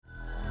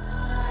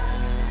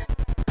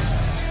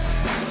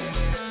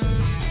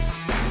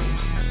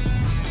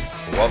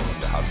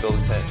Build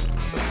a Tent,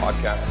 the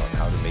podcast on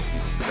how to make you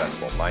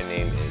successful. My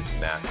name is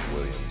Matt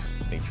Williams.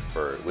 Thank you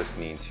for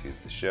listening to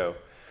the show.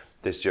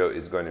 This show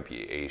is going to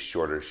be a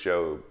shorter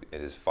show. It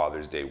is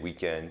Father's Day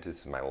weekend. This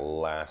is my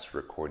last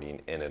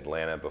recording in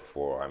Atlanta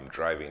before I'm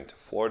driving to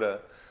Florida,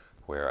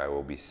 where I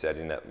will be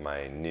setting up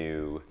my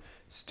new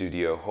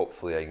studio.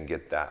 Hopefully I can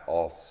get that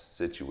all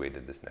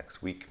situated this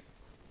next week.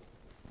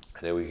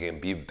 And then we can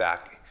be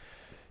back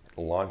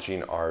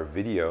launching our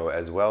video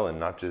as well, and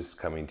not just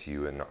coming to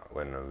you in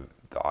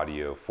the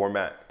audio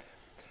format.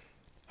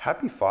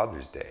 Happy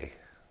Father's Day,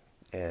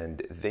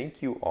 and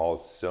thank you all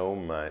so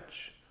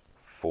much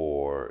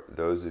for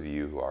those of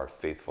you who are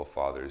faithful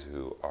fathers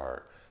who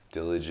are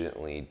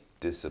diligently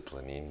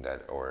disciplining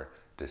that or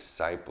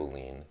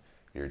discipling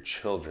your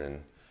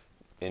children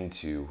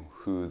into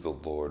who the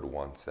Lord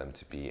wants them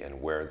to be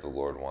and where the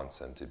Lord wants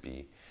them to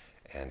be,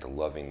 and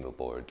loving the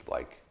Lord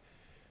like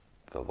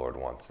the Lord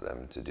wants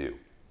them to do.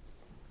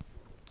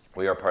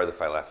 We are part of the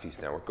Fight Laugh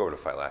Feast Network. Go over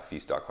to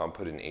fightlaughfeast.com,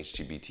 put in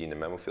HGBT in the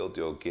memo field.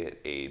 You'll get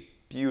a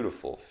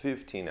beautiful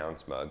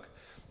 15-ounce mug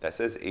that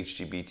says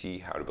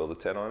HGBT, How to Build a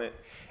Tent on it.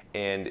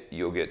 And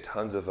you'll get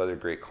tons of other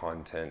great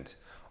content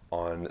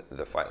on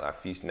the Fight Laugh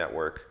Feast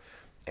Network.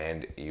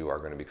 And you are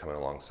going to be coming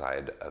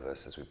alongside of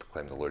us as we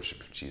proclaim the Lordship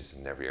of Jesus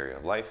in every area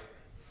of life.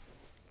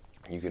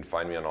 You can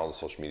find me on all the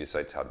social media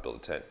sites, How to Build a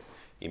Tent.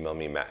 Email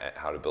me,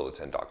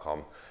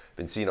 matt@howtobuildatent.com.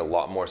 Been seeing a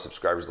lot more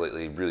subscribers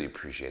lately. Really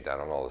appreciate that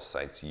on all the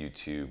sites,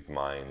 YouTube,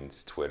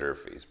 Minds, Twitter,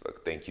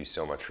 Facebook. Thank you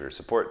so much for your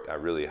support.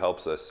 That really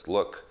helps us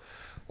look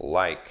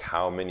like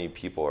how many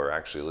people are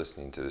actually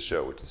listening to the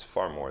show, which is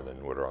far more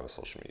than what are on the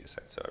social media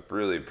sites. So I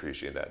really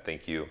appreciate that.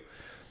 Thank you.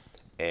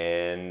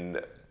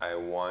 And I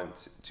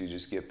want to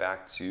just get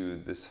back to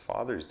this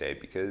Father's Day,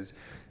 because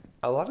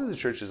a lot of the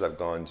churches I've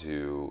gone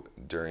to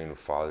during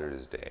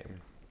Father's Day,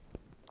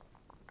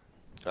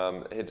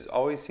 it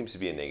always seems to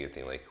be a negative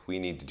thing. Like, we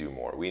need to do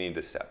more. We need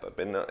to step up.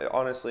 And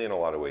honestly, in a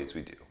lot of ways,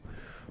 we do.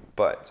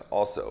 But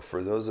also,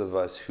 for those of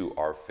us who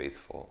are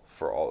faithful,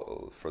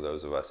 for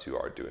those of us who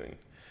are doing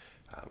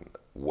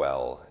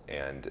well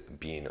and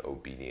being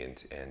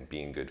obedient and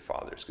being good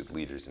fathers, good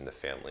leaders in the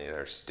family, and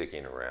are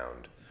sticking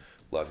around,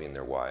 loving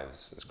their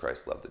wives as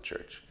Christ loved the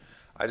church,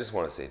 I just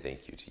want to say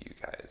thank you to you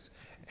guys.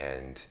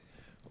 And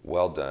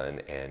well done,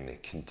 and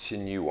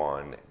continue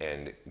on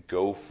and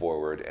go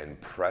forward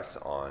and press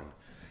on.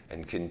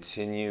 And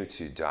continue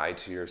to die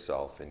to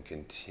yourself and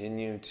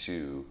continue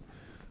to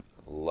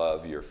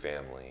love your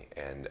family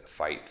and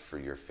fight for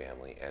your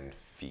family and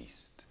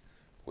feast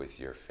with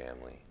your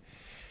family.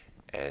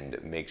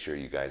 And make sure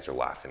you guys are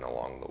laughing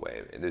along the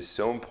way. It is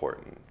so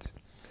important.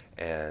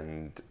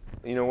 And,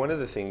 you know, one of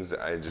the things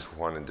I just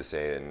wanted to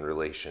say in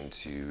relation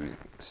to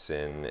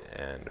sin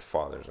and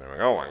fathers, and I'm like,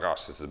 oh my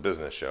gosh, this is a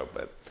business show,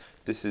 but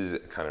this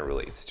kind of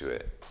relates to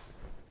it.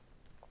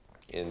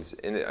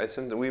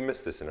 And we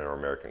miss this in our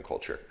American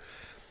culture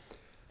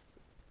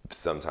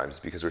sometimes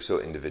because we're so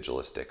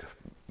individualistic.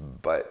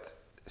 But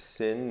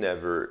sin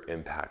never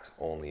impacts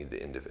only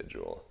the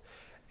individual.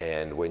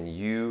 And when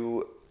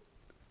you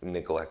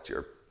neglect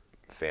your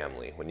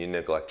family, when you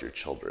neglect your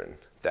children,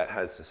 that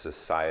has a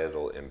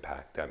societal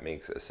impact. That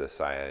makes a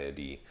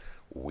society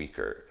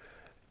weaker.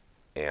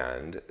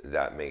 And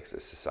that makes a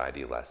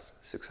society less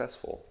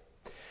successful.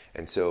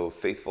 And so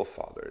faithful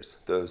fathers,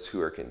 those who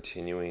are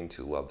continuing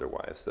to love their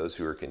wives, those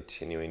who are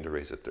continuing to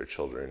raise up their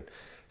children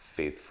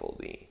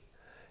faithfully,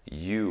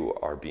 you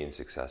are being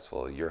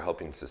successful. You're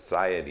helping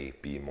society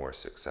be more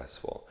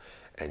successful.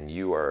 And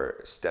you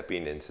are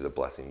stepping into the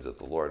blessings of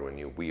the Lord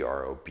when we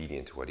are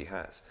obedient to what he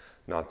has.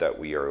 Not that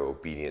we are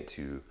obedient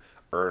to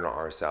earn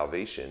our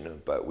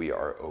salvation, but we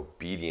are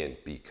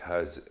obedient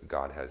because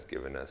God has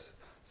given us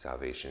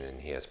salvation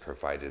and he has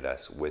provided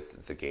us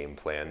with the game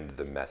plan,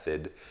 the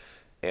method,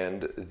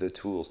 and the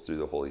tools through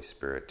the Holy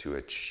Spirit to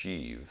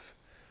achieve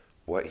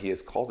what he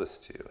has called us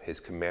to. His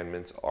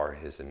commandments are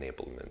his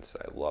enablements.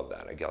 I love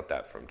that. I got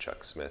that from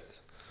Chuck Smith,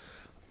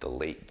 the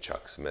late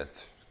Chuck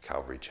Smith,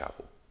 Calvary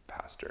Chapel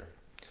pastor.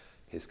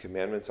 His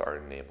commandments are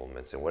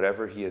enablements, and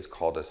whatever he has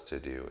called us to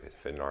do,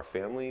 if in our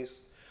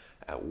families,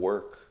 at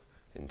work,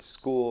 in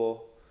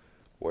school,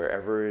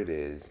 wherever it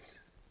is,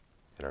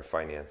 in our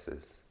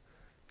finances,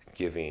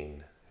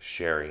 giving,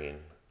 sharing,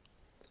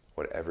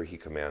 whatever he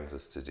commands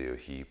us to do,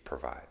 he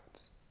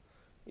provides,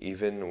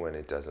 even when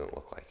it doesn't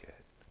look like it.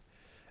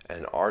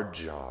 And our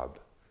job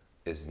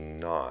is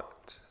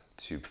not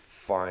to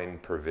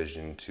find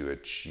provision to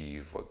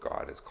achieve what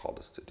God has called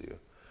us to do,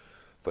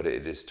 but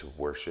it is to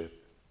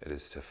worship, it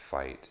is to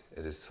fight,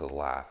 it is to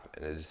laugh,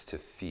 and it is to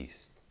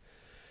feast.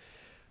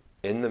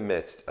 In the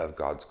midst of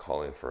God's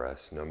calling for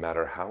us, no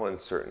matter how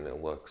uncertain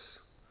it looks,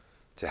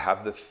 to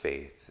have the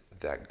faith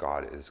that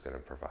God is going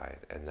to provide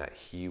and that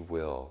he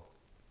will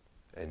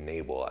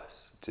enable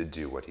us to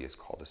do what he has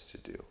called us to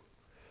do.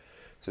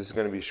 So this is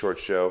going to be a short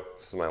show.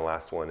 This is my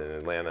last one in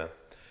Atlanta.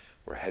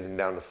 We're heading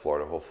down to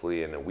Florida.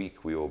 Hopefully in a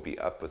week we will be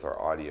up with our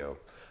audio.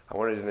 I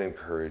wanted to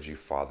encourage you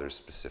fathers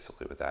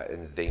specifically with that,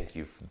 and thank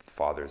you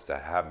fathers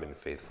that have been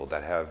faithful,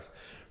 that have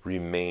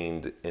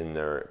remained in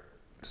their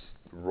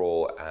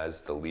role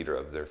as the leader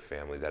of their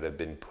family, that have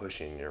been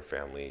pushing your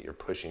family, you're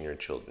pushing your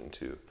children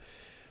to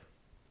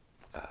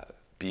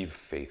be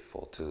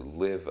faithful, to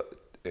live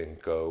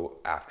and go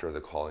after the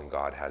calling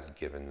God has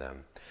given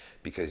them,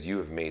 because you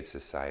have made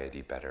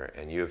society better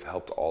and you have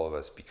helped all of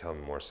us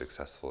become more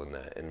successful in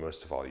that. And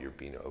most of all, you're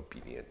being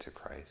obedient to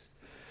Christ.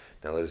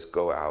 Now let us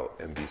go out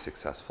and be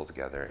successful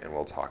together, and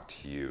we'll talk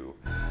to you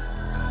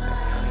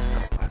next time.